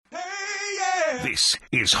This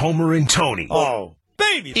is Homer and Tony. Oh,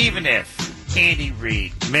 baby. Even if Andy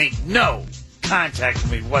Reid made no contact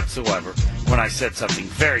with me whatsoever when I said something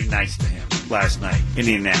very nice to him last night in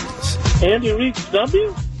Indianapolis. Andy Reid snubbed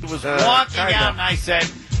you? He was walking out and I said,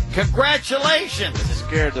 congratulations.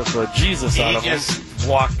 Scared of Jesus out of him. He just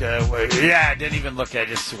walked away. Yeah, didn't even look at it,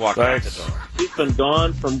 just walked out the door. He's been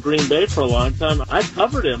gone from Green Bay for a long time. I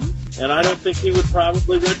covered him, and I don't think he would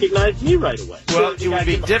probably recognize me right away. Well, it would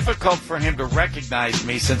be difficult for him to recognize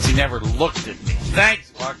me since he never looked at me.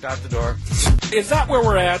 Thanks. Walked out the door. Is that where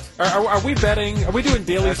we're at? Are we betting? Are we doing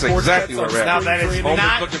daily That's sports exactly bets where we're on at. Now, that is spring training?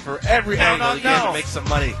 not- Homer's looking for every angle he can to make some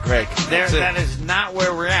money, Greg. That is not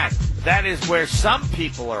where we're at. That is where some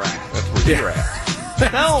people are at. That's where you're at.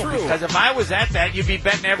 No, true. because if I was at that, you'd be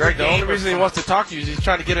betting every Greg, the game. only reason he wants to talk to you is he's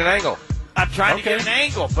trying to get an angle. I'm trying to get an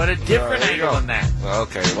angle, but a different there you angle go. than that.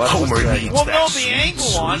 Okay. What's Homer the needs Well, that no, the sweet,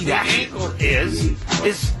 angle on sweet the action. angle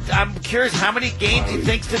is I'm curious how many games he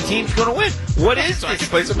thinks the team's going to win. What is this?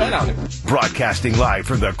 Place a bet on it. Broadcasting live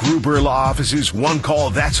from the Gruber Law Office's One Call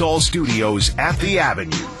That's All studios at the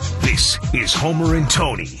Avenue. This is Homer and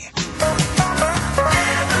Tony.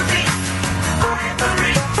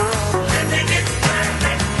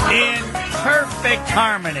 In perfect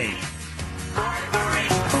harmony.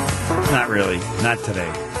 Not really. Not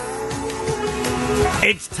today.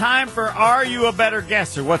 It's time for Are You a Better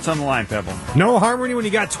Guesser? What's on the line, Pebble? No harmony when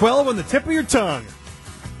you got 12 on the tip of your tongue.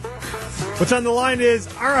 What's on the line is,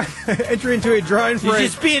 all right, enter into a drawing for You're a...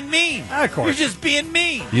 just being mean. Of course. You're just being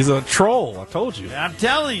mean. He's a troll. I told you. I'm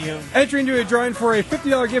telling you. Enter into a drawing for a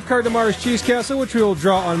 $50 gift card to Mars Cheese Castle, which we will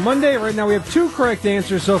draw on Monday. Right now we have 2 correct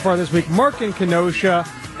answers so far this week. Mark in Kenosha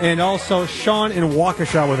and also Sean in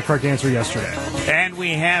Waukesha with a correct answer yesterday. And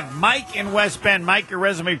we have Mike in West Bend. Mike, your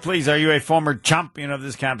resume, please. Are you a former champion of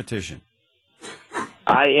this competition?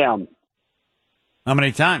 I am. How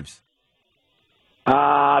many times?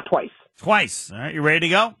 Twice. Twice. All right, you ready to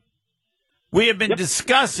go? We have been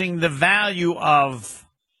discussing the value of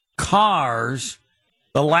cars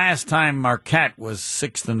the last time Marquette was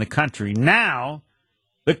 6th in the country. Now,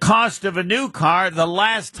 the cost of a new car the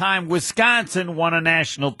last time Wisconsin won a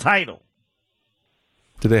national title.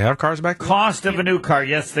 Do they have cars back then? Cost of a new car.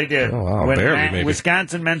 Yes, they did. Oh, wow, When barely, maybe.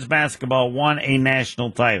 Wisconsin men's basketball won a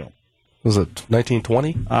national title. Was it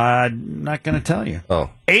 1920? Not going to tell you.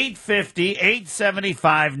 Oh. 850,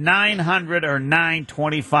 875, 900, or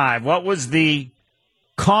 925. What was the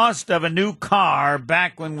cost of a new car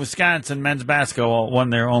back when Wisconsin men's basketball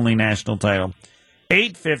won their only national title?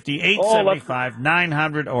 850, 875,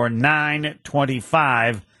 900, or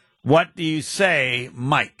 925. What do you say,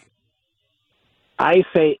 Mike? I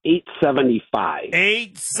say 875.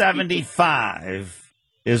 875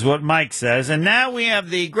 is what Mike says. And now we have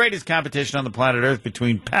the greatest competition on the planet Earth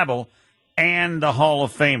between Pebble and the Hall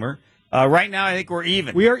of Famer. Right now, I think we're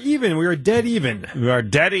even. We are even. We are dead even. We are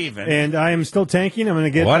dead even. And I am still tanking. I'm going to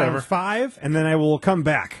get Whatever. 5, and then I will come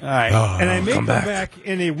back. All right. And I may come back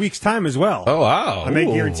in a week's time as well. Oh, wow. I may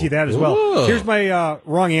guarantee that as well. Ooh. Here's my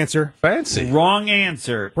wrong answer. Fancy. Wrong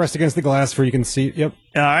answer. Pressed against the glass for you can see. Yep.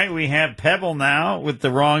 All right, we have Pebble now with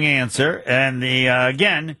the wrong answer. And the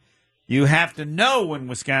again, you have to know when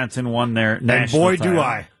Wisconsin won their And national boy, title. do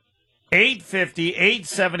I. 850,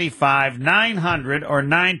 875, 900, or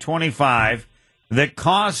 925. The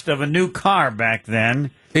cost of a new car back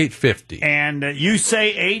then. 850. And you say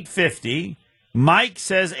 850. Mike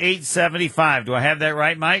says 875. Do I have that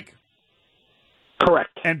right, Mike?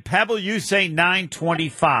 Correct. And Pebble, you say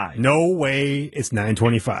 925. No way. It's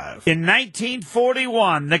 925. In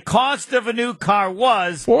 1941, the cost of a new car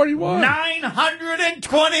was 41.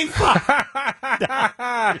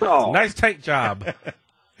 $925. Oh. Nice tank job.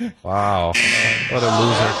 Wow. What a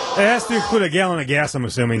loser. It has to include a gallon of gas, I'm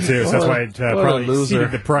assuming, too. So that's why it What a probably loser.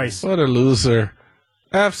 exceeded the price. What a loser.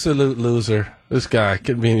 Absolute loser. This guy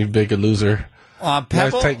couldn't be any bigger loser. Nice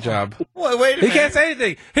Pebble. tank job. Wait a minute. He can't say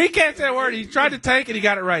anything. He can't say a word. He tried to tank and he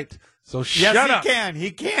got it right. So shut Yes, up. he can. He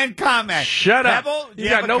can comment. Shut up. Pebble, do You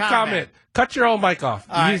have got a no comment. Cut your own mic off.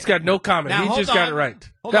 All right. He's got no comment. Now, He hold just got on. it right.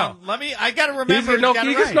 Hold no. on. I got to remember. He he got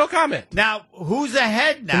it gets right. no comment. Now, who's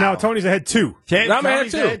ahead now? Now Tony's ahead 2. I'm ahead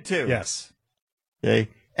Tony's too. ahead too. Yes. Okay.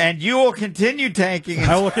 And you will continue tanking.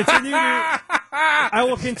 I will continue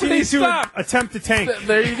Please to stop. attempt to tank.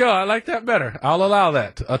 There you go. I like that better. I'll allow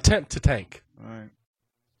that. Attempt to tank.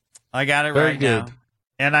 I got it Very right good. now.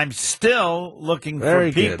 And I'm still looking Very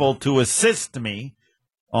for people to assist me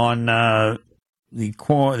on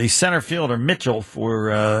the center fielder Mitchell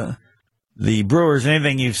for the Brewers.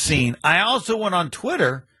 Anything you've seen. I also went on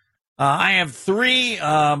Twitter. I have 3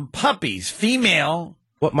 puppies, female,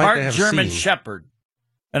 What might part they have German seen? Shepherd,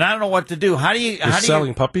 and I don't know what to do. How do you? You're How do selling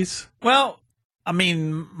you? puppies? Well, I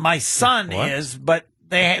mean, my son is, but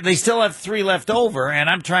they still have 3 left over, and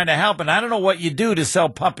I'm trying to help. And I don't know what you do to sell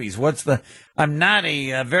puppies. I'm not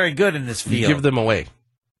very good in this field. You give them away.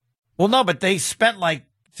 Well, no, but they spent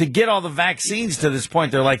to get all the vaccines to this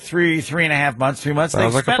point, they're like 3.5 months, 3 months. They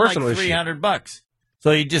Sounds like a spent personal issue. $300. So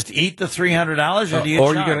you just eat the $300, or do you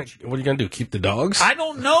Or charge? what are you gonna do? Keep the dogs? I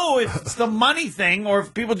don't know if it's the money thing or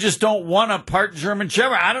if people just don't want a part German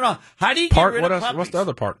Shepherd. I don't know. How do you get rid what of else? puppies? What's the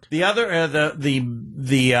other part? The other,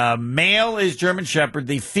 the male is German Shepherd.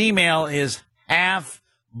 The female is half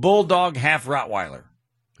Bulldog, half Rottweiler.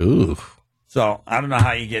 Ooh. So I don't know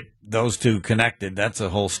how you get those two connected. That's a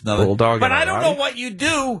whole another. Bulldog. But and I don't Rottie? know what you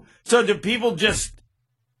do. So do people just?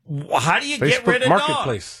 How do you get Facebook rid of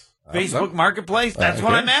Marketplace. dogs? Facebook Marketplace. That's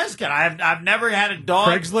what okay. I'm asking. I've never had a dog.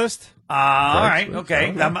 Craigslist? All right, Craigslist,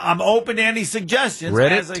 okay. okay. I'm open to any suggestions.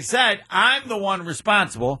 Reddit? As I said, I'm the one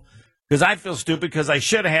responsible because I feel stupid because I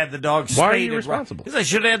should have had the dog spaded. Why are you responsible? Because I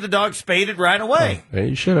should have had the dog spaded right away. Yeah,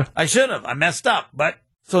 you should have. I should have. I messed up. But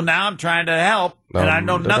so now I'm trying to help, and I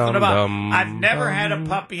know nothing about it. I've never had a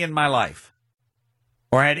puppy in my life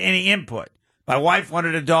or had any input. My wife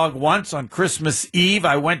wanted a dog once on Christmas Eve.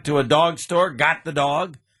 I went to a dog store, got the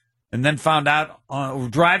dog, and then found out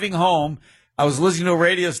driving home, I was listening to a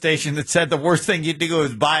radio station that said the worst thing you do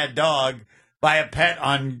is buy a pet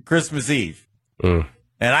on Christmas Eve. Mm.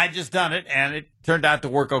 And I just done it, and it turned out to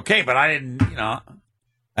work okay. But I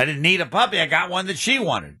didn't need a puppy. I got one that she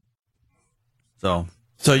wanted.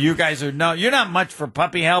 So you guys you're not much for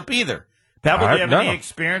puppy help either. Pebble, do you have any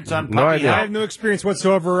experience on puppy No idea. help? I have no experience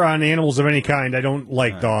whatsoever on animals of any kind. I don't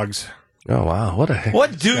like dogs. Oh wow! What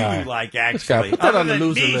What do guy. you like, This guy, actually? put that other on the than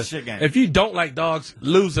loser me, list. chicken? If you don't like dogs,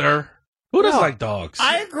 loser. Who doesn't No. like dogs?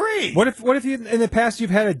 I agree. What if you in the past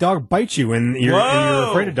you've had a dog bite you and you're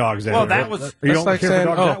afraid of dogs? Then? Well, that was- Or you That's don't like care for saying,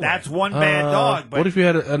 dogs oh, that way. That's one bad dog. But What if you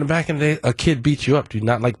had in the back in the day a kid beat you up? Do you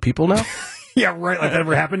not like people now? Yeah, right. Like that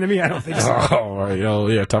ever happened to me? I don't think so. Oh, right. Oh,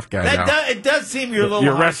 yeah, tough guy now. it does seem you're a little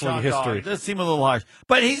Your harsh wrestling on history. dogs. It does seem a little harsh.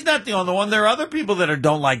 But he's not the only one. There are other people that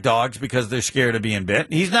don't like dogs because they're scared of being bit.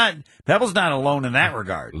 Pebble's not alone in that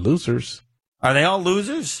regard. Losers. Are they all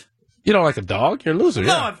losers? You don't like a dog? You're a loser. No,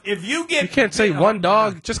 Yeah. if you get You can't say one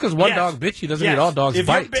dog just because one Yes. dog bit you doesn't Yes. mean all dogs if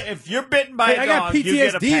bite. If you're bitten by Hey, a I dog, got you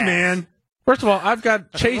get a PTSD, pass. man. First of all, I've got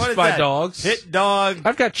What chased is by that? dogs. Hit dog.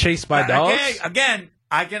 I've got chased by dogs. Okay, again,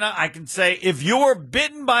 I can say if you're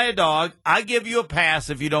bitten by a dog, I give you a pass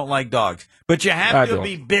if you don't like dogs. But you I have to don't.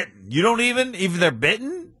 be bitten. You don't even they're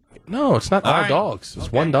bitten. No, it's not all right. dogs. It's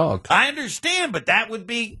Okay. one dog. I understand, but that would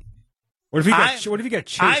be What if you got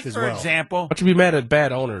chased as for well? example, But you be mad at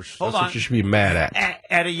bad owners. Hold That's on. what you should be mad at.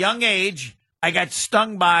 at a young age, I got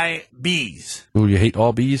stung by bees. Ooh, you hate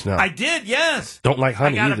all bees now. I did, yes. don't like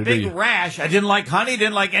honey I got either, a do big you? rash. I didn't like honey,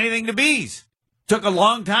 didn't like anything to bees. Took a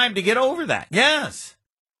long time to get over that. Yes.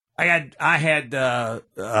 I had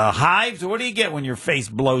hives. What do you get when your face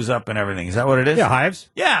blows up and everything? Is that what it is? Yeah, hives.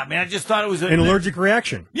 Yeah, I mean, I just thought it was An allergic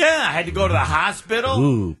reaction. Yeah, I had to go to the hospital.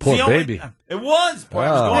 Ooh, poor The only- baby. It was. Poor.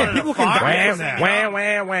 I was Wow. going Hey, to people the can farm. die It from was-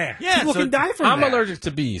 that. Wah. Yeah, People so- can die from I'm that. allergic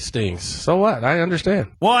to bee stings. So what? I understand.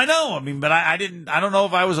 Well, I know. I mean, but I don't know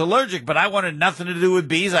if I was allergic, but I wanted nothing to do with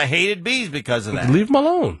bees. I hated bees because of that. Leave them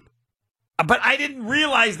alone. But I didn't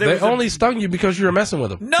realize there They was only stung you because you were messing with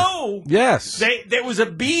them. No. Yes. There was a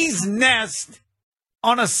bee's nest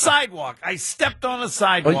on a sidewalk. I stepped on a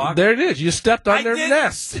sidewalk. Oh, there it is. You stepped on I their didn't-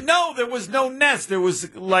 nest. No, there was no nest. There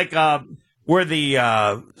was like where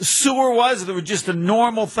the sewer was. There was just a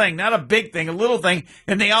normal thing, not a big thing, a little thing,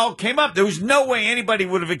 and they all came up. There was no way anybody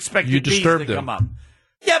would have expected You bees disturbed to them. come up.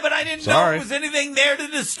 Yeah, but I didn't know Sorry. there was anything there to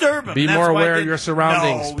disturb them. Be That's more why I aware of didn't- your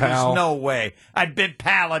surroundings, no, pal. There's no way. I've been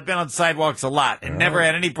on sidewalks a lot and never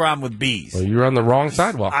had any problem with bees. Well, you were on the wrong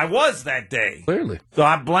sidewalk. I was that day. Clearly. So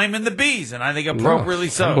I'm blaming the bees, and I think appropriately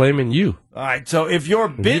No, so. I'm blaming you. All right, so if you're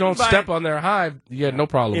If bitten you don't by step on their hive, you had no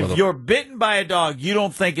problem with if them. you're bitten by a dog, you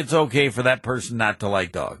don't think it's okay for that person not to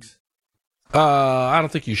like dogs. I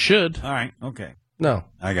don't think you should. All right, okay, No.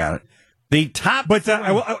 I got it. The top, But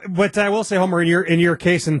I will say, Homer, in your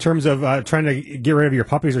case, in terms of trying to get rid of your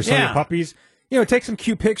puppies or sell Yeah. your puppies, take some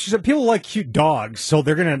cute pictures. People like cute dogs, so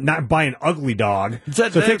they're gonna not buy an ugly dog. So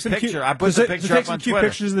take some cute- picture. I put the picture take up some on cute Twitter.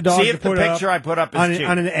 pictures of the dog. See to if the put picture up I put up is on cute.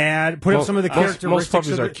 an ad. Put up some of the Most characteristics.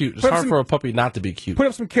 puppies of are the- cute. It's put up hard some- for a puppy not to be cute. Put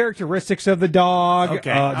up some characteristics of the dog. Okay,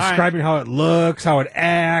 all right. Describing how it looks, how it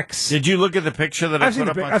acts. Did you look at the picture that I I've put seen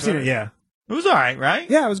up it. on I've seen Twitter? it. Yeah, It was all right, right?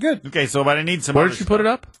 yeah, it was good. Okay, so but I need some. Where other did you put it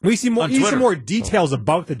up? We see more. On You see Twitter. more details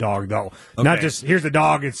about the dog, though. Not Okay. just here's the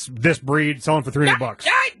dog. It's this breed, selling for $300.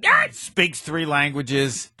 It speaks 3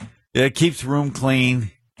 languages. It keeps room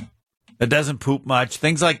clean. It doesn't poop much.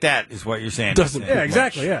 Things like that is what you're saying. Doesn't Yeah,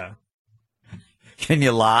 exactly. Yeah. Can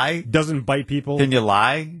you lie? Doesn't bite people. Can you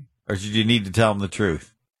lie? Or should you need to tell them the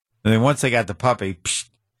truth? And then once they got the puppy,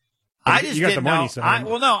 I just you got didn't the money, know. so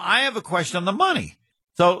I have a question on the money.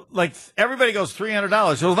 So, like, everybody goes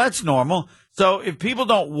 $300. Well, that's normal. So if people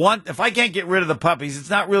don't want, if I can't get rid of the puppies, it's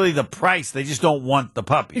not really the price. They just don't want the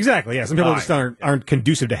puppies. Exactly, yeah. Some people All just right. aren't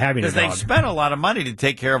conducive to having a Because they've dog. spent a lot of money to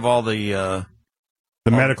take care of all the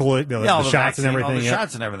Medical, all the shots vaccine, and everything. all the yeah.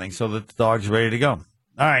 shots and everything, so that the dog's ready to go.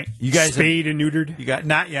 All right, you guys, Spayed and neutered. you got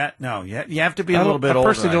not yet. No, yet you have to be I a little bit I older.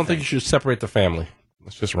 personally don't think you should separate the family.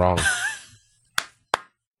 It's just wrong.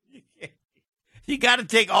 You got to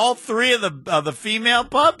take all three of the female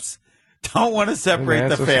pups. Don't want to separate Man,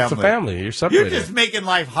 the family. It's a family. You're You're separated. just making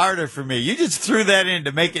life harder for me. You just threw that in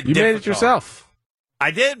to make it You difficult. made it yourself. I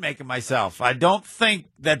did make it myself. I don't think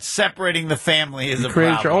that separating the family is You a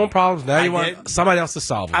created problem. your own problems. Now I you want did. somebody else to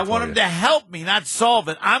solve it. I for want you. them to help me, not solve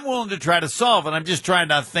it. I'm willing to try to solve it. I'm just trying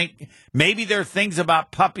to think. Maybe there are things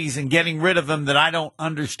about puppies and getting rid of them that I don't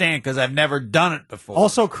understand because I've never done it before.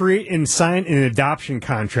 Also, create and sign an adoption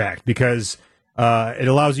contract because it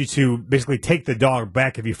allows you to basically take the dog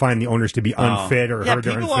back if you find the owners to be unfit or yeah, hurt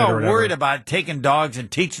or people unfit or are whatever. worried about taking dogs and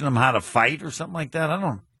teaching them how to fight or something like that. I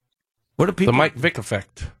don't. What do people? The Mike Vick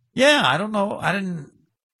effect. Yeah, I don't know. I didn't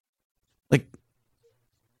like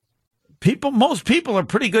people. Most people are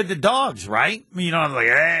pretty good to dogs, right? You know, like,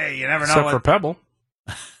 hey, you never know. Except for Pebble.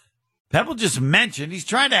 Pebble just mentioned he's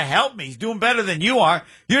trying to help me. He's doing better than you are.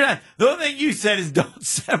 You're not. The only thing you said is don't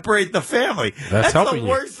separate the family. That's the helping you.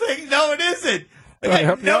 worst thing. No, it isn't. Right,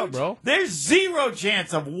 help you out, bro. There's zero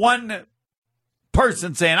chance of one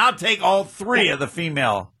person saying I'll take all three of the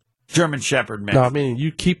female German Shepherd mix. No, I mean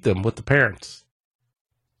you keep them with the parents.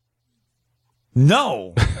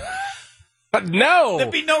 No. No.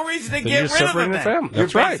 There'd be no reason to Then get you're rid of them. separating the then. family. You're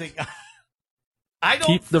That's right. basic- I don't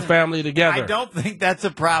Keep the think- family together. I don't think that's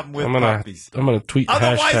a problem with I'm gonna puppies. tweet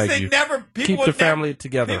Otherwise, hashtag they you. never people Keep would the family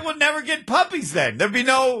together. People would never get puppies. Then there'd be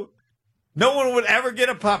no one would ever get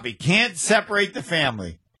a puppy. Can't separate the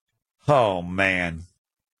family. Oh man!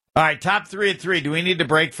 All right, top 3 at 3. Do we need to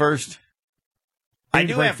break first? We need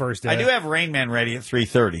to break first, I yeah. do have Rain Man ready at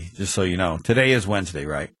 3:30. Just so you know, today is Wednesday,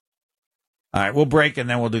 right? All right, we'll break and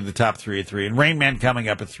then we'll do the top 3 at 3. And Rain Man coming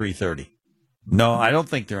up at 3:30. No, I don't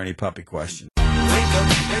think there are any puppy questions.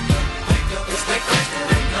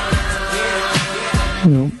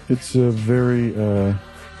 It's a very,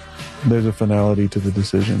 there's a finality to the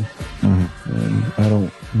decision. And I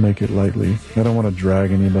don't make it lightly. I don't want to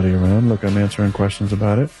drag anybody around. Look, I'm answering questions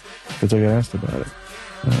about it because I get asked about it.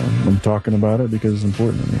 I'm talking about it because it's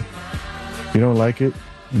important to me. If you don't like it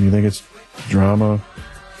and you think it's drama,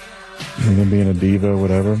 you think I'm being a diva,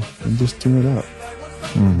 whatever, then just tune it out.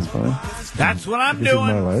 It's fine. That's what I'm This is doing.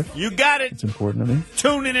 my life. You got it. It's important to me.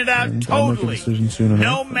 Tuning it out And I'll make a totally. decision soon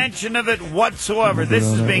No enough. mention of it whatsoever. We'll This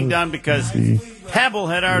go is down that being road. done because See. Pebble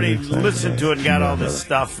had already Really excited listened to it and got about it. all this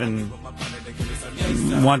stuff and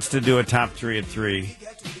wants to do a top 3 at 3.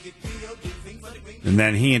 And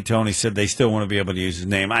then he and Tony said they still want to be able to use his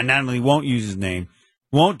name. I not only won't use his name,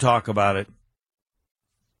 won't talk about it.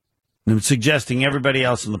 And I'm suggesting everybody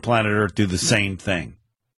else on the planet Earth do the same thing.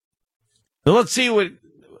 So let's see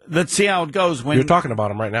how it goes when You're talking about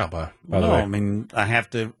him right now, by the no, way. I mean, I have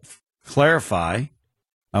to clarify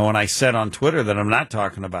when I said on Twitter that I'm not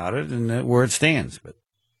talking about it and where it stands. But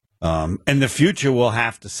in the future, we'll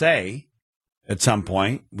have to say at some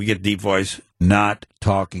point, we get deep voice, not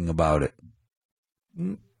talking about it.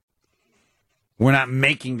 We're not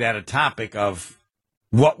making that a topic of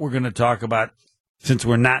what we're going to talk about since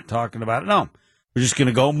we're not talking about it. No, we're just going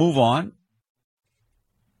to go move on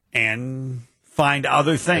and find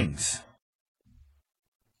other things.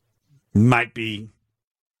 Might be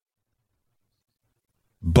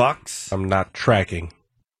Bucks, I'm not tracking.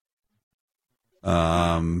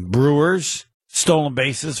 Brewers, stolen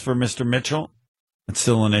bases for Mr. Mitchell. That's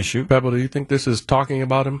still an issue. Pebble, do you think this is talking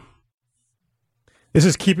about him? This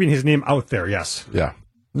is keeping his name out there, yes. Yeah.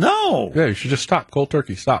 No. Yeah, you should just stop. Cold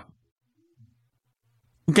turkey, stop.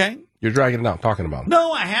 Okay. You're dragging it out, talking about him.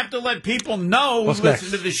 No, I have to let people know who What's listen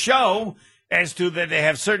next? to the show as to that they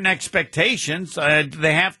have certain expectations.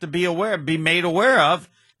 They have to be made aware of.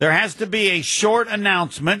 There has to be a short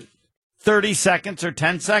announcement, 30 seconds or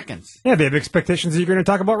 10 seconds. Yeah, they have expectations that you're going to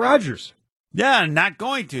talk about Rodgers. Yeah, I'm not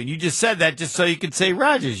going to. And you just said that just so you could say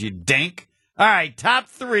Rogers, you dink. All right, top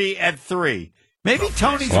 3 at 3. Maybe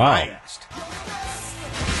Tony's Wow. right.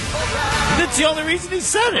 That's the only reason he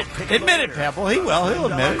said it. Admit it, Pebble. He will. He'll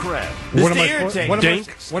admit it. What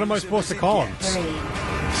Just am I supposed to call him? 3, 2,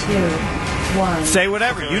 1. say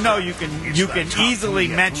whatever. You know you can easily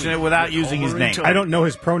mention it without using his name. I don't know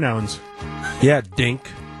his pronouns. Yeah, dink.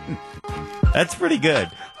 That's pretty good.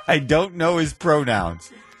 I don't know his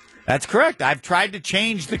pronouns. That's correct. I've tried to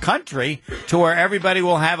change the country to where everybody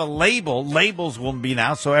will have a label. Labels will be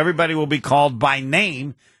now, so everybody will be called by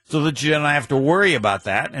name so that you don't have to worry about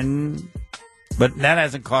that. But that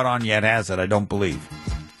hasn't caught on yet, has it? I don't believe.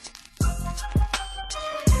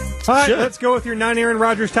 All right, let's go with your non-Aaron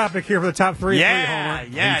Rodgers topic here for the top three. Yeah,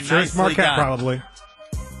 yeah, I'm sure it's nicely Marquette, done. probably.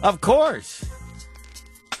 Of course.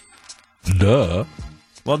 Duh.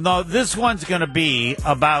 Well, no, this one's going to be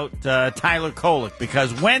about Tyler Kolek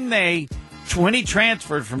because when he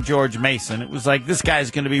transferred from George Mason, it was like, this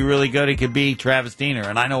guy's going to be really good. He could be Travis Diener.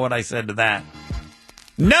 And I know what I said to that.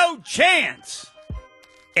 No chance.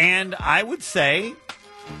 And I would say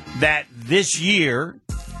that this year,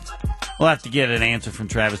 we'll have to get an answer from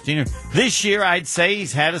Travis Diener. This year, I'd say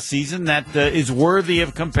he's had a season that is worthy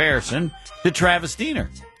of comparison to Travis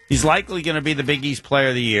Diener. He's likely going to be the Big East Player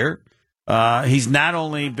of the Year. He's not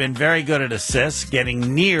only been very good at assists,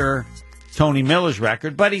 getting near Tony Miller's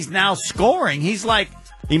record, but he's now scoring. He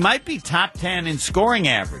might be top 10 in scoring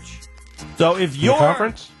average. So if you're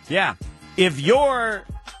conference? Yeah. If you're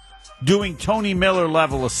doing Tony Miller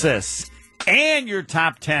level assists and you're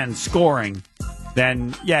top 10 scoring,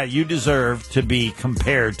 then yeah, you deserve to be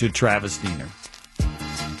compared to Travis Diener.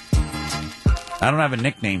 I don't have a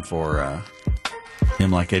nickname for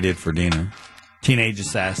him like I did for Diener. Teenage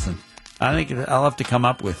Assassin. I think I'll have to come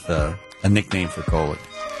up with a nickname for Kolek.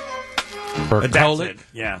 For But that's Kolek, it.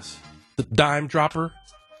 Yes. the dime dropper.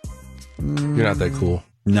 You're not that cool.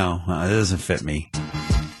 No, it doesn't fit me.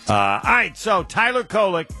 All right, so Tyler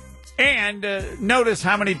Kolek. And notice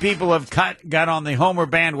how many people have got on the Homer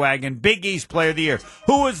bandwagon, Big East Player of the Year.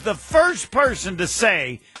 Who was the first person to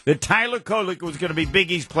say that Tyler Kolek was going to be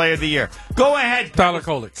Big East Player of the Year? Go ahead. Tyler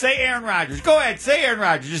Kolek. Say Aaron Rodgers. Go ahead. Say Aaron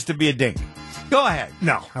Rodgers just to be a dink. Go ahead.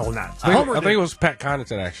 No, I will not. I think it was Pat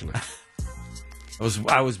Connaughton, actually.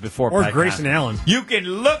 I was before Or Pat Grayson Connaughton. Allen. You can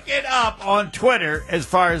look it up on Twitter as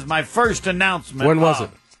far as my first announcement. When was it?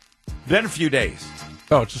 Been a few days.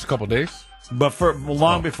 Oh, just a couple days? But for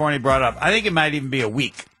long before he brought it up. I think it might even be a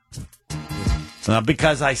week.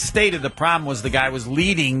 Because I stated the problem was the guy was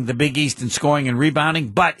leading the Big East in scoring and rebounding,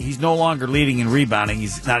 but he's no longer leading in rebounding.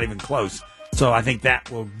 He's not even close. So I think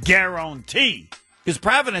that will guarantee. Because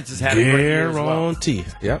Providence has had a great year as well. Guarantee.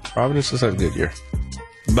 Yep, Providence has had a good year.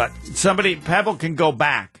 But Pebble can go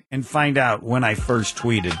back and find out when I first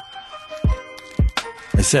tweeted.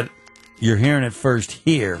 I said, you're hearing it first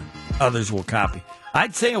here. Others will copy.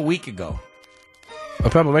 I'd say a week ago.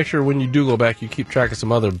 Pebble, make sure when you do go back, you keep track of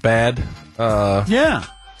some other bad. Yeah.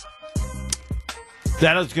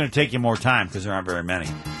 That is going to take you more time because there aren't very many.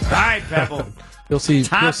 All right, Pebble. You'll see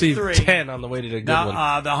Top three. 10 on the way to the good one.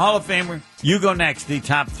 Now, the Hall of Famer, you go next, the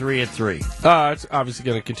top three at 3. It's obviously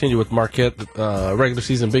going to continue with Marquette, regular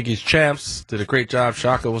season Big East champs. Did a great job.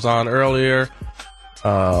 Shaka was on earlier.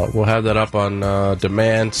 We'll have that up on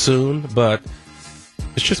demand soon, but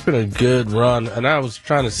it's just been a good run. And I was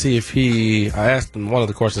trying to see if I asked him, one of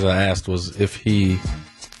the questions I asked was if he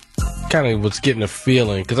kind of was getting a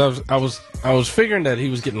feeling, because I was figuring that he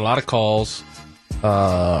was getting a lot of calls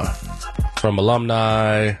from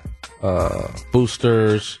alumni,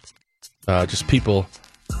 boosters, just people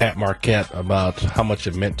at Marquette about how much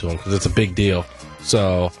it meant to him, because it's a big deal.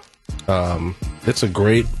 So it's a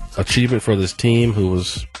great achievement for this team, who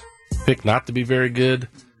was picked not to be very good,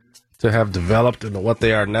 to have developed into what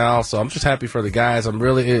they are now. So I'm just happy for the guys. I'm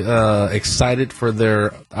really excited for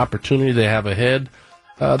their opportunity they have ahead.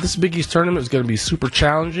 This Big East tournament is going to be super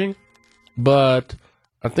challenging, but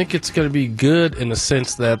I think it's going to be good in the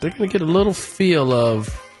sense that they're going to get a little feel of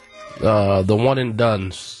the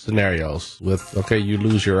one-and-done scenarios with, okay, you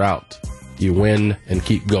lose, you're out. You win and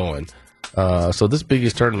keep going. So this Big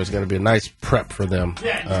East tournament is going to be a nice prep for them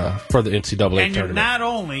for the NCAA tournament. And you're not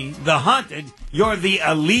only the hunted, you're the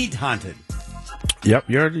elite hunted. Yep,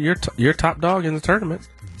 you're top dog in the tournament.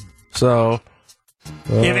 So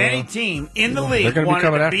if any team in the league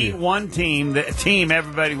wanted to beat you. one team, the team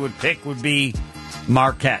everybody would pick would be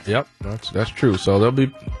Marquette. Yep, that's true. So there'll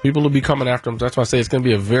be people will be coming after them. That's why I say it's going to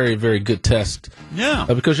be a very, very good test. Yeah,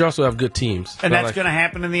 because you also have good teams, and that's going to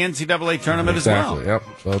happen in the NCAA tournament as well. Yep.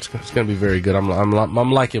 So it's going to be very good.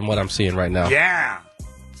 I'm liking what I'm seeing right now. Yeah.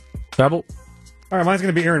 Pebble. All right, mine's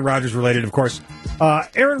going to be Aaron Rodgers related, of course.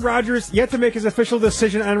 Aaron Rodgers yet to make his official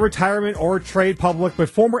decision on retirement or trade public, but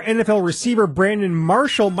former NFL receiver Brandon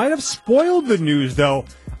Marshall might have spoiled the news, though.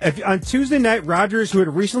 On Tuesday night, Rodgers, who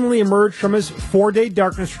had recently emerged from his 4-day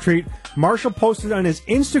darkness retreat, Marshall posted on his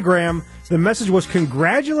Instagram. The message was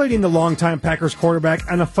congratulating the longtime Packers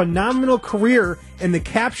quarterback on a phenomenal career, and the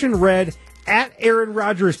caption read, "At Aaron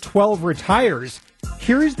Rodgers 12 retires.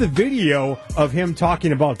 Here's the video of him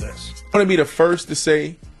talking about this. I want to be the first to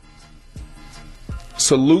say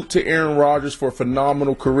salute to Aaron Rodgers for a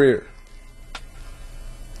phenomenal career.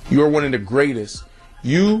 You're one of the greatest.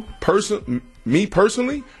 Me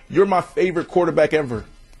personally, you're my favorite quarterback ever.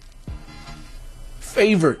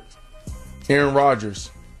 Favorite. Aaron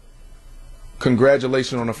Rodgers.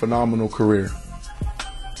 Congratulations on a phenomenal career.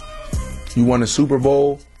 You won a Super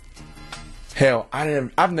Bowl. Hell,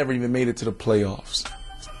 I've never even made it to the playoffs.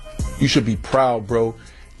 You should be proud, bro.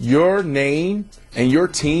 Your name and your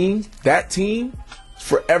team, that team, is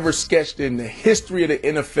forever sketched in the history of the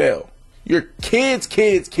NFL. Your kids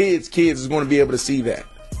is going to be able to see that.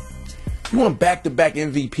 You won back-to-back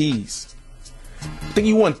MVPs. I think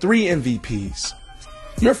you won 3 MVPs.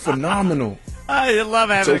 You're phenomenal. I love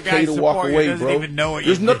having It's a guy okay to walk support you away, doesn't bro. even know what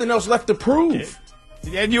There's you nothing did. else left to prove.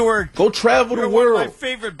 And you were Go travel the one of my world.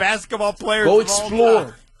 favorite basketball players. Go of all explore.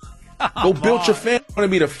 time. Go build your family. I want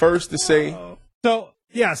to be the first to say. So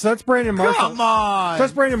that's Brandon Marshall. Come on. So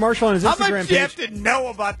that's Brandon Marshall on his How Instagram much do you page. have to know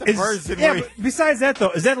about the person? Yeah, where you- but besides that, though,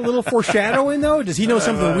 is that a little foreshadowing, though? Does he know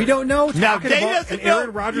something we don't know? Now, Talking Jay about doesn't an know.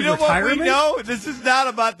 Aaron Rodgers You know retirement? what we know? This is not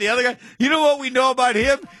about the other guy. You know what we know about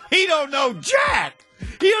him? He don't know jack.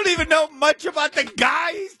 He don't even know much about the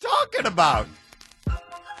guy he's talking about.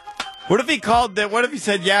 What if he called that? What if he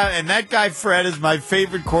said, yeah, and that guy Fred is my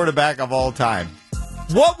favorite quarterback of all time?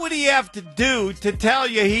 What would he have to do to tell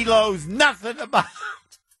you he knows nothing about?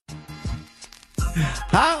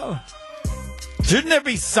 How? Shouldn't there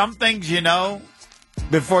be some things you know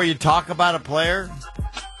before you talk about a player?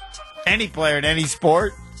 Any player in any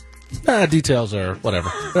sport? Details are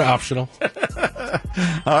whatever. They're optional.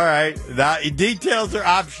 All right. Details are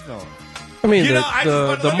optional. I mean, You know, I just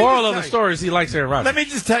wanna- the let me moral just of the tell you. story is he likes Aaron Rodgers. Let me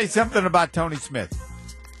just tell you something about Tony Smith.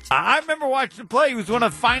 I remember watching him play. He was one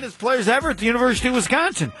of the finest players ever at the University of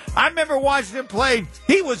Wisconsin. I remember watching him play.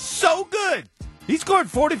 He was so good. He scored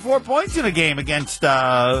 44 points in a game against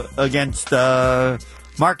Marquette.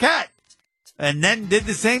 And then did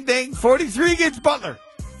the same thing, 43 against Butler.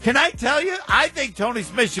 Can I tell you? I think Tony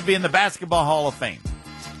Smith should be in the Basketball Hall of Fame.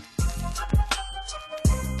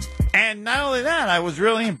 And not only that, I was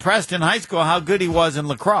really impressed in high school how good he was in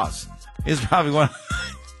lacrosse. He's probably one.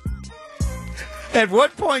 At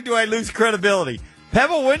what point do I lose credibility?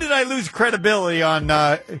 Pebble, when did I lose credibility on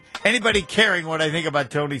anybody caring what I think about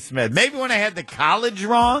Tony Smith? Maybe when I had the college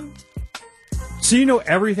wrong? So you know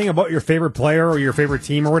everything about your favorite player or your favorite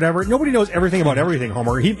team or whatever. Nobody knows everything about everything,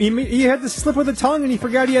 Homer. He had to slip of the tongue, and he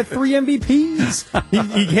forgot he had 3 MVPs.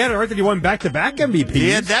 he had it right that he won back-to-back MVPs. He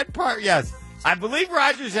had that part, yes. I believe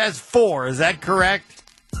Rodgers has 4. Is that correct?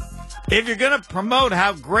 If you're going to promote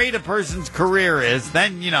how great a person's career is,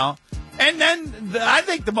 then, you know. And then I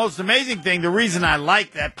think the most amazing thing, the reason I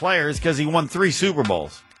like that player is because he won 3 Super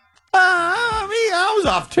Bowls. I was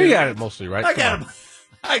off 2. He got it mostly right. I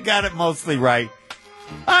got it mostly right.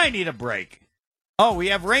 I need a break. Oh, we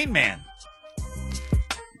have Rain Man.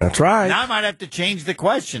 That's right. Now I might have to change the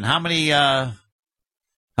question. How many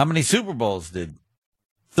Super Bowls did?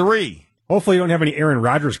 3. Hopefully you don't have any Aaron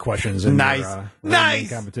Rodgers questions in Nice. your Nice.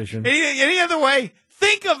 competition. Any other way?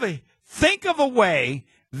 Think of a way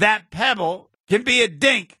that Pebble can be a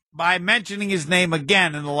dink by mentioning his name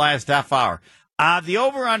again in the last half hour. The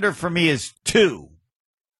over-under for me is 2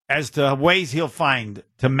 as to ways he'll find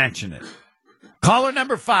to mention it. Caller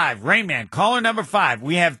number 5, Rainman, caller number 5.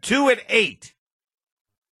 We have 2 at 8.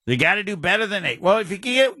 You got to do better than 8. Well, if you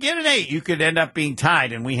can get an 8, you could end up being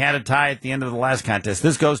tied, and we had a tie at the end of the last contest.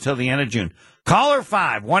 This goes till the end of June. Caller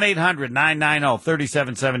 5,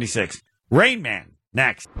 1-800-990-3776. Rainman,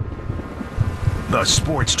 next. The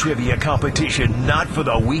sports trivia competition not for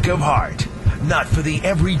the weak of heart, not for the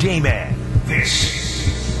everyday man.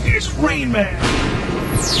 This is Rain Man.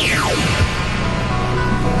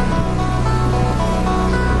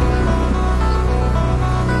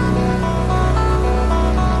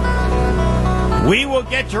 We will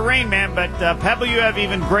get to Rain Man, but Pebble, you have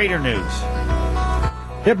even greater news.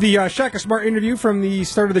 Yep, the Shaka Smart interview from the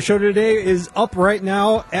start of the show today is up right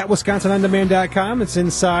now at WisconsinOnDemand.com. It's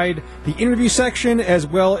inside the interview section as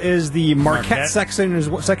well as the Marquette section as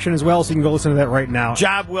well, so you can go listen to that right now.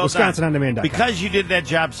 Job well done. WisconsinOnDemand.com. Because you did that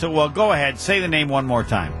job so well, go ahead, say the name one more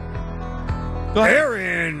time. Go ahead.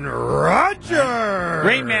 Aaron Rodgers.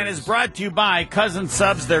 Rain Man is brought to you by Cousin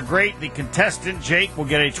Subs. They're great. The contestant, Jake, will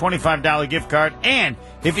get a $25 gift card. And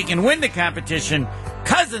if he can win the competition,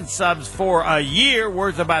 Cousin Subs for a year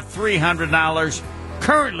worth about $300.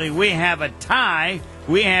 Currently, we have a tie.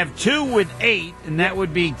 We have 2 with 8, and that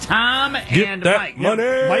would be Tom and Mike.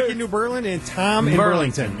 Money. Mike in New Berlin and Tom in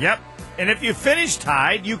Burlington. Yep. And if you finish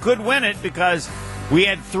tied, you could win it because We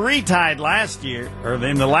had 3 tied last year, or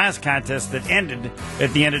in the last contest that ended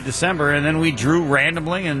at the end of December, and then we drew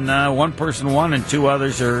randomly, and one person won, and 2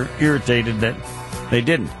 others are irritated that they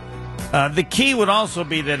didn't. The key would also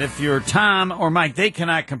be that if you're Tom or Mike, they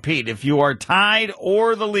cannot compete. If you are tied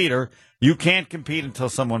or the leader, you can't compete until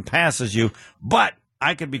someone passes you. But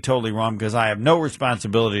I could be totally wrong because I have no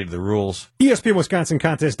responsibility to the rules.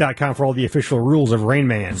 ESPNWisconsinContest.com for all the official rules of Rain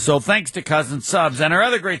Man. So thanks to Cousin Subs and our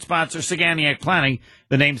other great sponsor, Saganiac Planning,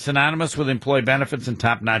 the name synonymous with employee benefits and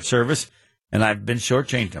top-notch service. And I've been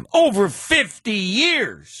shortchanged them. Over 50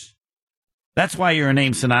 years. That's why you're a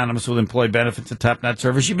name synonymous with employee benefits and top-notch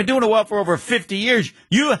service. You've been doing it well for over 50 years.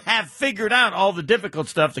 You have figured out all the difficult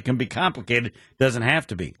stuff that can be complicated. Doesn't have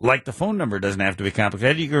to be. Like the phone number doesn't have to be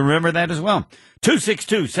complicated. You can remember that as well.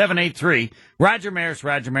 262-783. Roger Maris,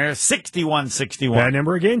 6161. That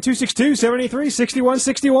number again,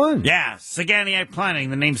 262-783-6161. Yeah, Saganiac Planning,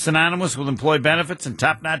 the name synonymous with employee benefits and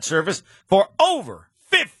top-notch service for over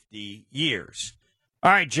 50 years.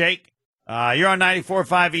 All right, Jake. You're on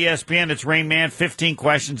 94.5 ESPN. It's Rain Man, 15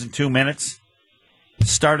 questions in 2 minutes.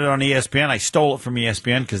 Started on ESPN. I stole it from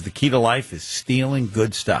ESPN because the key to life is stealing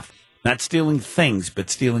good stuff. Not stealing things, but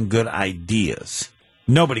stealing good ideas.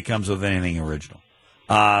 Nobody comes with anything original.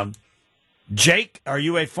 Jake, are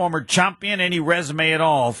you a former champion? Any resume at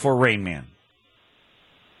all for Rain Man?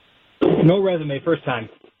 No resume, first time.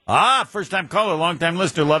 First-time caller, long-time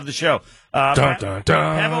listener. Love the show. Dun, dun, dun.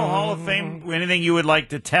 Pebble Hall of Fame, anything you would like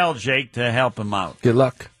to tell Jake to help him out? Good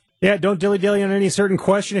luck. Yeah, don't dilly-dally on any certain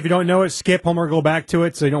question. If you don't know it, skip home or go back to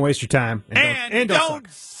it so you don't waste your time. And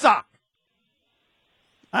don't suck.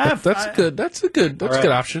 That's a good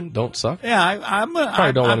option. Don't suck. Yeah, I'm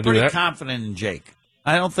pretty confident in Jake.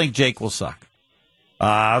 I don't think Jake will suck.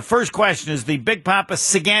 First question is the Big Papa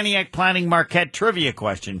Saganiac Planning Marquette trivia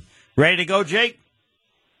question. Ready to go, Jake?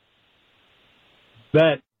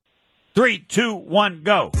 Bet. 3, 2, 1,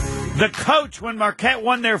 go. The coach when Marquette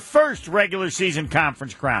won their first regular season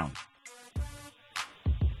conference crown.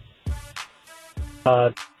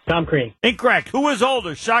 Tom Crean. Incorrect. Who was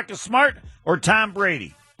older, Shaka Smart or Tom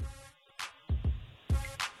Brady?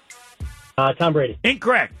 Tom Brady.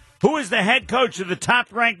 Incorrect. Who is the head coach of the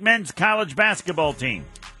top-ranked men's college basketball team?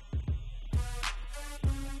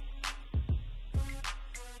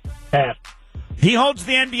 Pass. He holds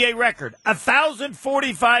the NBA record,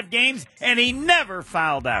 1,045 games, and he never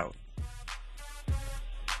fouled out.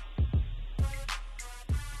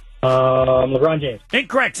 LeBron James.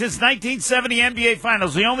 Incorrect. Since 1970 NBA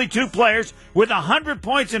Finals, the only 2 players with 100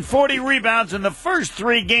 points and 40 rebounds in the first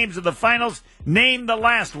 3 games of the Finals. Name the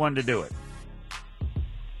last one to do it.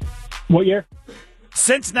 What year?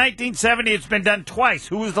 Since 1970, it's been done twice.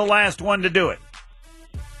 Who was the last one to do it?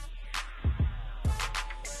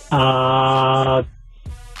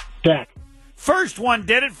 Jack. First one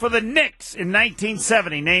did it for the Knicks in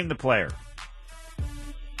 1970. Name the player.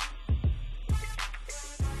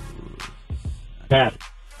 Pass.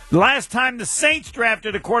 The last time the Saints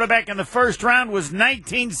drafted a quarterback in the first round was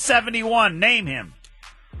 1971. Name him.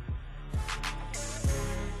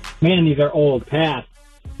 Man, these are old. Pass.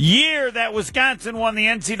 Year that Wisconsin won the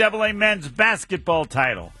NCAA men's basketball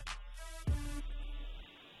title.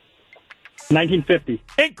 1950.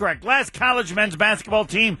 Incorrect. Last college men's basketball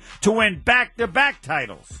team to win back-to-back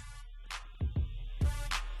titles.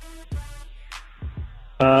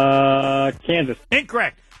 Kansas.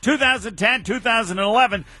 Incorrect. 2010,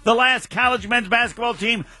 2011, the last college men's basketball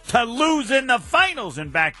team to lose in the finals in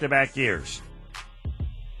back-to-back years.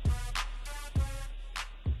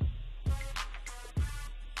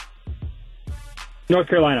 North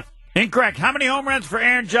Carolina. Incorrect. How many home runs for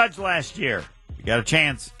Aaron Judge last year? You got a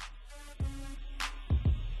chance.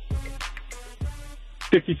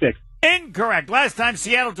 56. Incorrect. Last time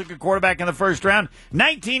Seattle took a quarterback in the first round,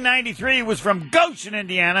 1993, he was from Goshen,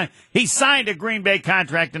 Indiana. He signed a Green Bay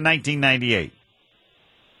contract in 1998.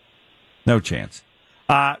 No chance.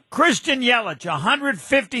 Christian Yelich,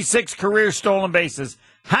 156 career stolen bases.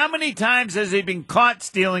 How many times has he been caught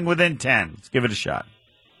stealing within 10? Let's give it a shot.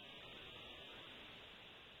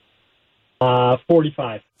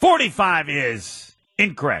 45. 45 is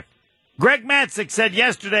incorrect. Greg Matzik said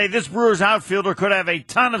yesterday this Brewers outfielder could have a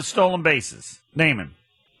ton of stolen bases. Name him.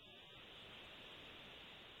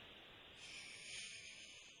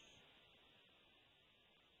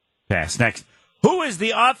 Pass. Next. Who is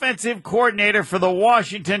the offensive coordinator for the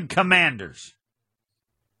Washington Commanders?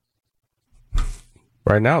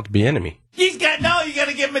 Right now, it's Bieniemy. You got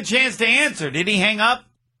to give him a chance to answer. Did he hang up?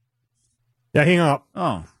 Yeah, hang up.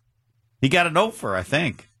 Oh. He got an offer, I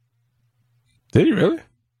think. Did he really?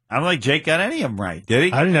 I don't think Jake got any of them right. Did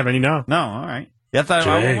he? I didn't have any, no. No, all right. I thought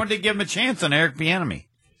I Jake. wanted to give him a chance on Eric Bieniemy.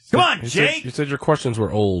 Come on, Jake. You said your questions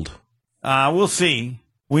were old. We'll see.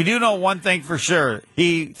 We do know one thing for sure.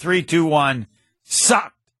 He 3-2-1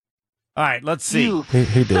 sucked. All right, let's see.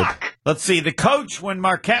 He did. Let's see. The coach when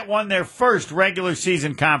Marquette won their first regular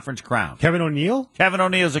season conference crown. Kevin O'Neill? Kevin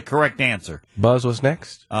O'Neill's a correct answer. Buzz was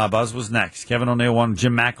next. Buzz was next. Kevin O'Neill won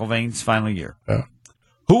Jim McElvain's final year. Yeah.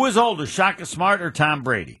 Who was older, Shaka Smart or Tom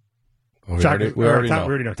Brady? We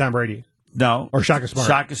already know. Tom Brady. No. Or Shaka Smart.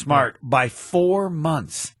 Shaka Smart by 4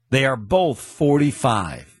 months. They are both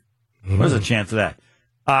 45. There's a chance of that.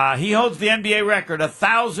 He holds the NBA record,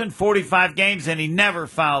 1,045 games, and he never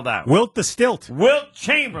fouled out. Wilt the Stilt. Wilt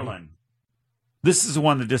Chamberlain. This is the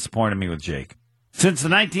one that disappointed me with Jake. Since the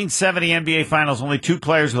 1970 NBA Finals, only 2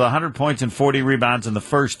 players with 100 points and 40 rebounds in the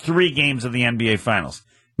first 3 games of the NBA Finals.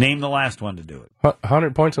 Name the last one to do it.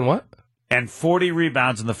 100 points and what? And 40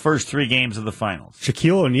 rebounds in the first 3 games of the Finals.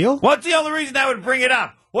 Shaquille O'Neal? What's the only reason I would bring it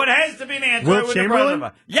up? What has to be an answer? Wilt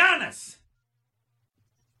Chamberlain? Giannis.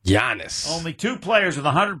 Giannis. Only 2 players with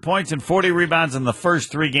 100 points and 40 rebounds in the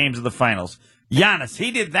first 3 games of the Finals. Giannis. He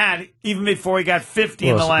did that even before he got 50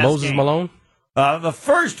 in the last Moses game. Malone? The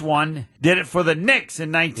first one did it for the Knicks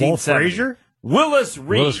in 1970. Walt Frazier? Willis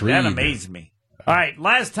Reed. Willis Reed. That amazed me. All right,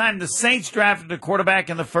 last time the Saints drafted a quarterback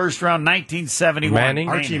in the first round, 1971. Manning?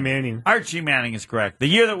 Archie Manning. Archie Manning is correct. The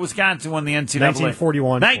year that Wisconsin won the NCAA.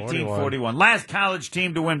 1941. 1941. Last college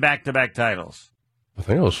team to win back-to-back titles. I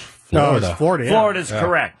think it was No, Florida. it's Florida. Yeah. Florida's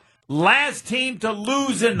correct. Last team to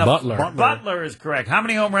lose in the Butler. Butler is correct. How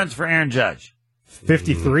many home runs for Aaron Judge?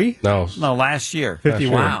 53? No. No, last year.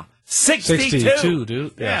 51. Wow. 62. 62,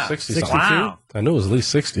 dude. Yeah, 62. 62. Wow. I knew it was at least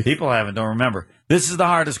 60. People don't remember. This is the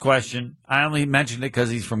hardest question. I only mentioned it because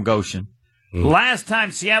he's from Goshen. Last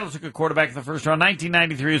time Seattle took a quarterback in the first round,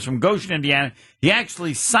 1993, he was from Goshen, Indiana. He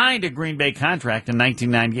actually signed a Green Bay contract in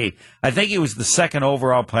 1998. I think he was the second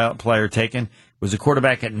overall player taken. Was a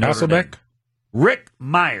quarterback at Notre Dame. Hasselbeck? Rick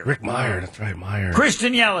Meyer. Rick Meyer. That's right, Meyer.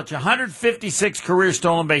 Christian Yelich, 156 career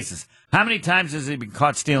stolen bases. How many times has he been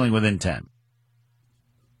caught stealing within 10?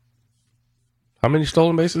 How many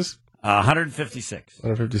stolen bases? 156.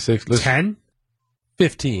 156. Listen, 10?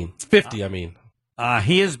 15. 50, I mean.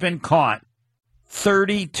 He has been caught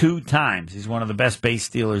 32 times. He's one of the best base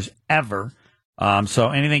stealers ever. So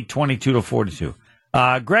anything 22 to 42.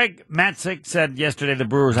 Greg Matzik said yesterday the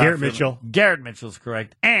Brewers... Garrett Mitchell. Garrett Mitchell's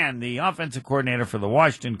correct. And the offensive coordinator for the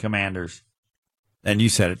Washington Commanders. And you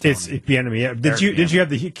said it, Tony. It's Bieniemy. Yeah. Did you have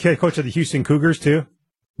the coach of the Houston Cougars, too?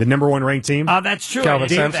 The number 1 ranked team? That's true. Calvin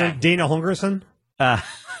Dana Sampson? Dana Holgerson?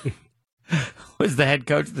 Was the head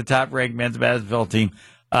coach of the top-ranked men's basketball team.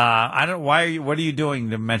 I don't. Why are you? What are you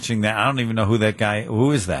doing to mentioning that? I don't even know who that guy.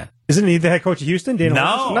 Who is that? Isn't he the head coach of Houston? Dana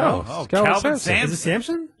Holgerson? No. No. Calvin Sampson. Sampson. Is it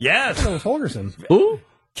Sampson? Yes. No, it's Holgerson. Who?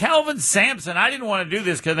 Calvin Sampson. I didn't want to do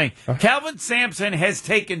this because Calvin Sampson has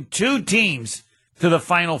taken 2 teams to the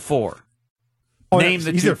Final Four. Name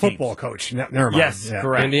the he's 2 their teams. football coach. Never mind. Yes, Yeah.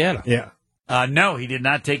 correct. Indiana. Yeah. No, he did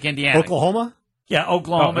not take Indiana. Oklahoma? Yeah,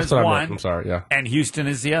 Oklahoma that's is what I one, meant. I'm sorry, yeah. and Houston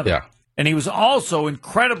is the other. Yeah. And he was also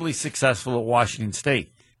incredibly successful at Washington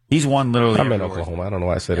State. He's won literally I meant everywhere. Oklahoma. I don't know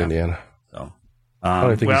why I said Indiana. So, I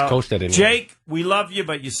don't think he's coached at Indiana. Jake, we love you,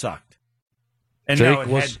 but you sucked. And Jake no, it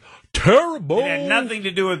was had, terrible. it had nothing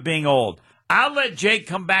to do with being old. I'll let Jake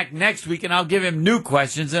come back next week, and I'll give him new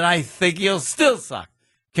questions, and I think he'll still suck.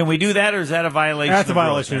 Can we do that, or is that a violation? That's a of the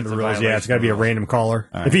violation of rules? the That's rules. Yeah, it's got to be a random caller.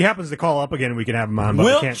 All right. If he happens to call up again, we can have him on. But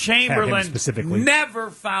we Wilt can't have him Chamberlain specifically. never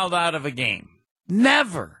fouled out of a game.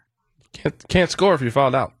 Never. Can't score if you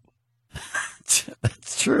fouled out.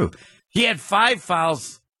 That's true. He had 5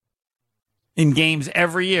 fouls in games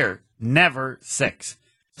every year, never 6.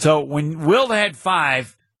 So when Wilt had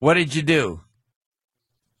 5, what did you do?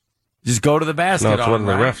 Just go to the basket. No, it's all what did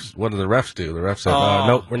the right? refs? What did the refs do? The refs said, Oh.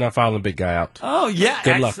 "Nope, we're not fouling the big guy out." Oh yeah,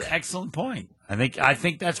 Good luck. Excellent point. I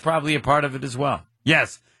think that's probably a part of it as well.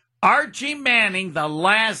 Yes, Archie Manning. The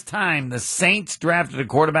last time the Saints drafted a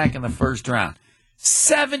quarterback in the first round,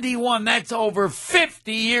 71. That's over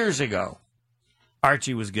 50 years ago.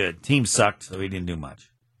 Archie was good. Team sucked, so he didn't do much.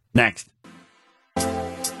 Next.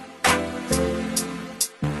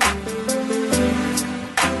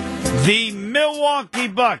 The Milwaukee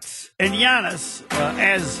Bucks and Giannis,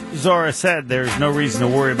 as Zora said, there's no reason to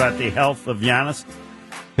worry about the health of Giannis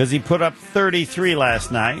because he put up 33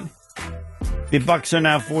 last night. The Bucks are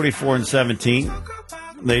now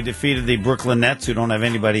 44-17. They defeated the Brooklyn Nets, who don't have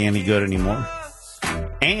anybody any good anymore.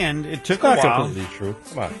 And it took a Not while. completely true.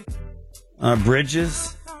 Come on.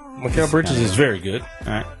 Bridges. Mikal Bridges is very good. All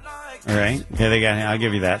right. All right. Okay, I'll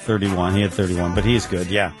give you that. 31. He had 31, but he's good,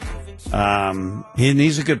 yeah.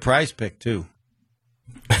 He's a good prize pick, too.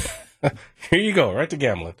 Here you go, right to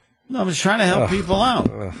gambling. No, I'm just trying to help people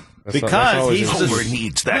out. Because he's Homer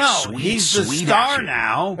needs that he's sweet the star action.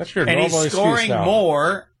 now, That's your and normal he's excuse scoring now.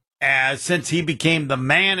 more since he became the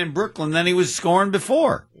man in Brooklyn than he was scoring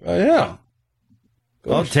before. Yeah.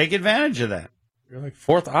 Well, take advantage of that. You're like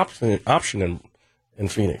fourth option in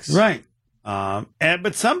Phoenix. Right.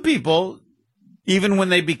 But some people, even when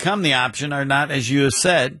they become the option, are not, as you have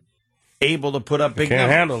said, able to put up big Can't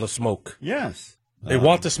numbers. handle the smoke. Yes. They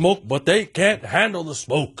want the smoke, but they can't handle the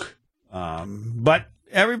smoke. But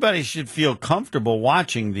everybody should feel comfortable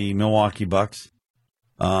watching the Milwaukee Bucks.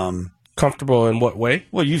 Comfortable in what way?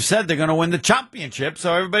 Well, you've said they're going to win the championship,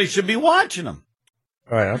 so everybody should be watching them.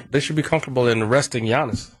 All right. They should be comfortable in resting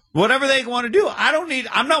Giannis. Whatever they want to do.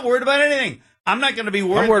 I'm not worried about anything. I'm not going to be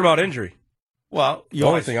worried. I'm worried about injury. Well, The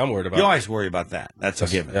only thing I'm worried about. You always worry about that. That's a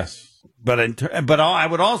given. Yes. But I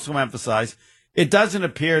would also emphasize, it doesn't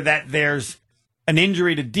appear that there's an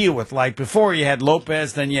injury to deal with. Like before, you had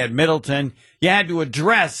Lopez, then you had Middleton. You had to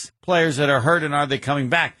address players that are hurt and are they coming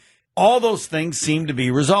back. All those things seem to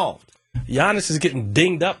be resolved. Giannis is getting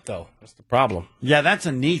dinged up, though. That's the problem. Yeah, that's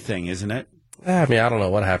a knee thing, isn't it? I mean, I don't know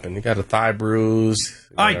what happened. He got a thigh bruise.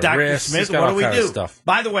 All right, Dr. Wrist. Smith, He's got what do all we kinds of do? Stuff.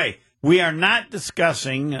 By the way, we are not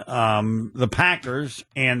discussing the Packers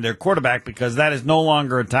and their quarterback because that is no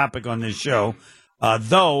longer a topic on this show.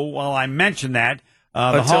 Though, while I mentioned that,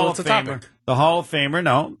 the Hall of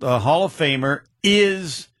Famer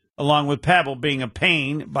is, along with Pebble, being a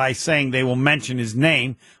pain by saying they will mention his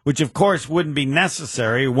name, which of course wouldn't be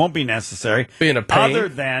necessary, won't be necessary. Being a pain. Other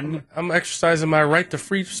than I'm exercising my right to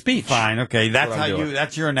free speech. Fine, okay, that's That's what I'm doing.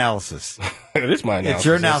 that's your analysis. It is my analysis. It's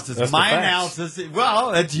your analysis. That's the my facts. analysis.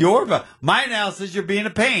 Well, it's my analysis. You're being a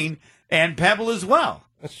pain, and Pebble as well.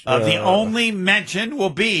 The only mention will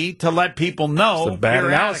be to let people know It's a bad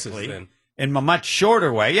analysis, periodically then. in a much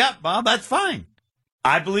shorter way. Yep, well, that's fine.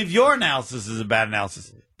 I believe your analysis is a bad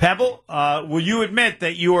analysis. Pebble, will you admit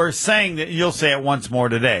that you are saying that you'll say it once more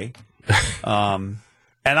today? But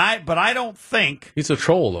I don't think He's a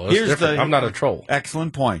troll, though. It's different. I'm not a troll.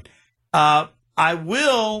 Excellent point. I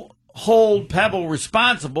will hold Pebble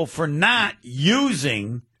responsible for not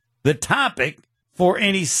using the topic for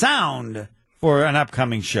any sound for an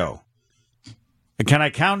upcoming show. Can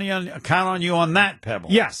I count on you on that,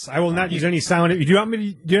 Pebble? Yes, I will not use any sound. Do you want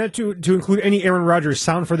me to include any Aaron Rodgers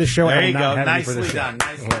sound for this show? There I will you not go. have any for Nicely this show. done.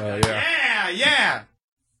 Nicely done. yeah.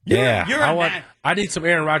 Yeah. I need some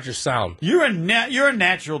Aaron Rodgers sound. You're a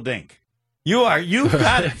natural dink. You are. You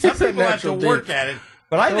got. Some people have to work at it,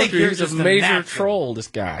 but I think you're he's just a major natural. troll. This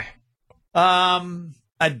guy.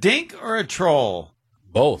 A dink or a troll?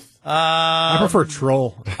 Both. I prefer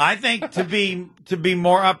troll. I think to be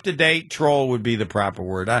more up to date, troll would be the proper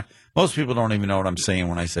word. Most people don't even know what I'm saying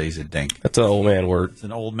when I say he's a dink. That's an old man word. It's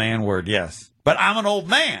an old man word, yes. But I'm an old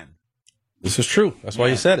man. This is true. That's why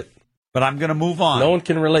you said it. But I'm going to move on. No one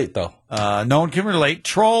can relate, though. No one can relate.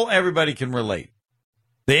 Troll, everybody can relate.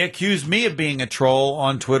 They accuse me of being a troll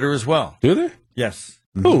on Twitter as well. Do they? Yes.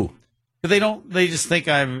 Who? But they just think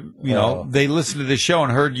I'm, they listen to the show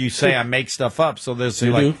and heard you say I make stuff up. So they'll say,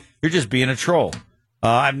 You do? you're just being a troll.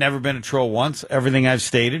 I've never been a troll once. Everything I've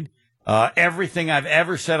stated, everything I've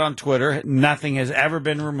ever said on Twitter, nothing has ever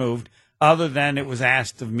been removed other than it was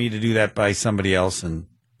asked of me to do that by somebody else, and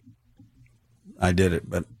I did it.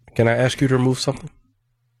 But Can I ask you to remove something?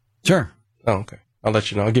 sure. Oh, okay. I'll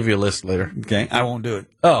let you know. I'll give you a list later. Okay. I won't do it.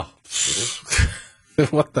 Oh.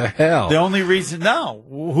 What the hell? The only reason, how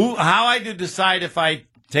I do decide if I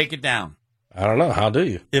take it down. I don't know. How do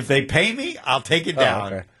you? If they pay me, I'll take it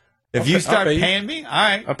down. Okay. If you start paying me, all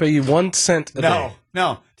right. I'll pay you 1 cent a day.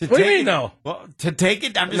 No. What do you mean, no? Well, to take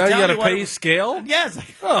it, I'm just Now you telling got you to pay what. scale? Yes.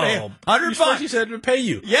 Oh, $100. You said to pay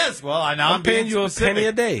you. Yes. Well, I know I'm paying you a penny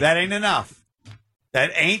a day. That ain't enough.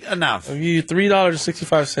 That ain't enough. I'll give you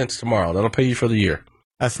 $3.65 tomorrow. That'll pay you for the year.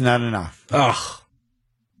 That's not enough. Ugh.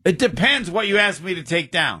 It depends what you ask me to take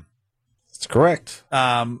down. That's correct.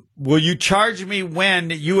 Will you charge me when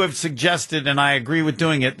you have suggested, and I agree with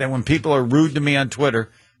doing it, that when people are rude to me on Twitter,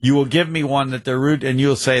 you will give me one that they're rude, and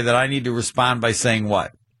you'll say that I need to respond by saying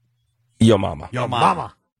what? Yo mama. Yo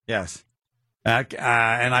mama. Yes. And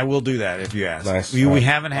I will do that if you ask. Nice. We All right.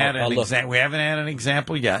 haven't had I'll an look. example. We haven't had an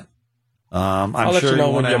example yet. I'm I'll let sure you know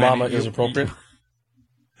when won't your have mama any- is appropriate.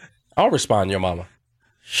 I'll respond, your mama.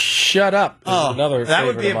 Shut up. Is another that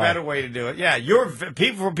would favorite be a of mine. better way to do it. Yeah,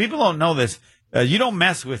 people don't know this. You don't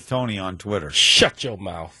mess with Tony on Twitter. Shut your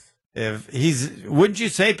mouth. Wouldn't you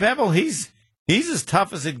say, Pebble? He's as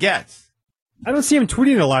tough as it gets. I don't see him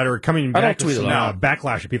tweeting a lot or coming I back don't tweet to a lot.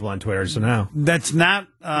 backlash of people on Twitter. So now That's not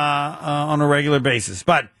on a regular basis,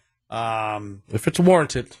 but If it's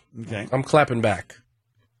warranted, okay. I'm clapping back.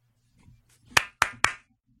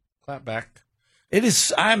 Flat back. It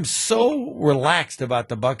is. I'm so relaxed about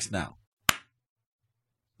the Bucks now.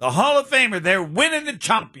 The Hall of Famer, they're winning the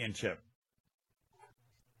championship.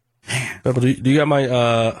 Pebble, do you got my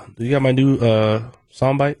new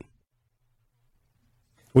soundbite?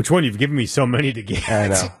 Which one? You've given me so many to get. I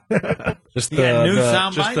know. Just You got new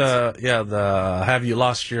sound bites? the have you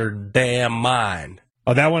lost your damn mind?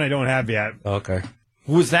 Oh, that one I don't have yet. Okay.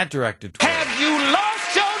 Who was that directed toward? Have you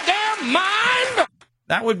lost your damn mind?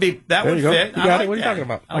 That would be There would you go. fit. You I got like it. What are you that. talking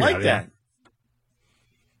about? I like that.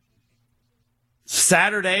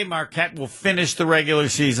 Saturday, Marquette will finish the regular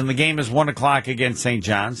season. The game is 1:00 against St.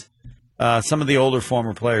 John's. Some of the older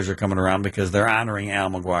former players are coming around because they're honoring Al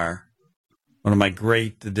McGuire. One of my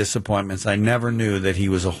great disappointments. I never knew that he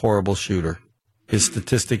was a horrible shooter. His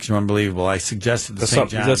statistics are unbelievable. I suggested to St.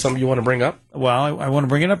 John's. Is that something you want to bring up? Well, I want to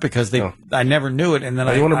bring it up because I never knew it, and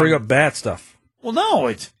then You want to bring up bad stuff? Well,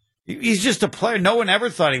 no, he's just a player. No one ever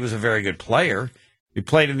thought he was a very good player. He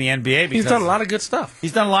played in the NBA. He's done a lot of good stuff.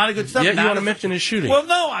 He's done a lot of good stuff. Yeah, you want to mention his shooting? Well,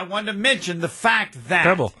 no, I wanted to mention the fact that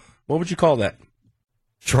Pebble, what would you call that?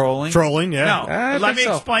 Trolling. Trolling, yeah. No, let me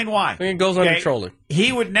explain why. I think it goes under trolling.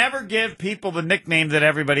 He would never give people the nickname that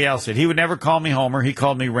everybody else did. He would never call me Homer. He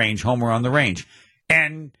called me Range, Homer on the Range.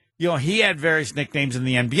 And, he had various nicknames in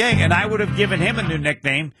the NBA, and I would have given him a new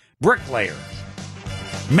nickname, Bricklayer,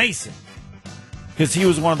 Mason, because he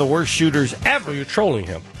was one of the worst shooters ever. So you're trolling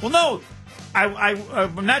him. Well, no,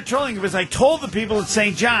 I'm not trolling him because I told the people at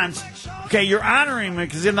St. John's, okay, you're honoring him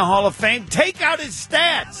because he's in the Hall of Fame. Take out his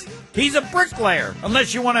stats. He's a bricklayer,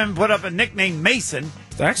 unless you want to put up a nickname Mason.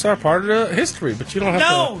 Stats are part of the history, but you don't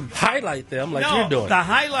have to highlight them like you're doing. The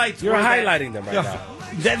highlights. You're were highlighting them right now.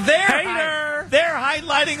 They're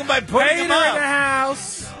highlighting them by putting them up. In the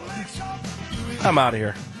house. I'm out of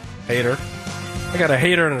here. Hater. I got a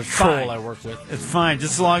hater and a troll I work with. It's fine,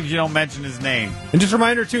 just as long as you don't mention his name. And just a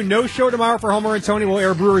reminder, too, no show tomorrow for Homer and Tony. We'll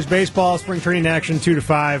air Brewers baseball, spring training action 2 to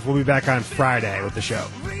 5. We'll be back on Friday with the show.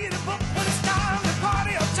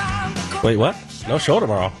 Wait, what? No show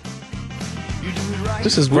tomorrow.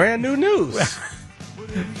 This is brand new news.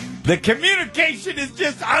 The communication is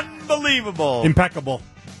just unbelievable. Impeccable.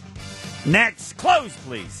 Next, close,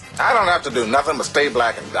 please. I don't have to do nothing but stay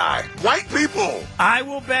black and die. White people! I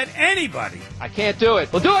will bet anybody. I can't do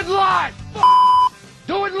it. We'll do it live!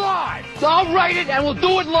 Do it live! I'll write it and we'll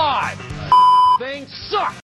do it live! Thing sucks!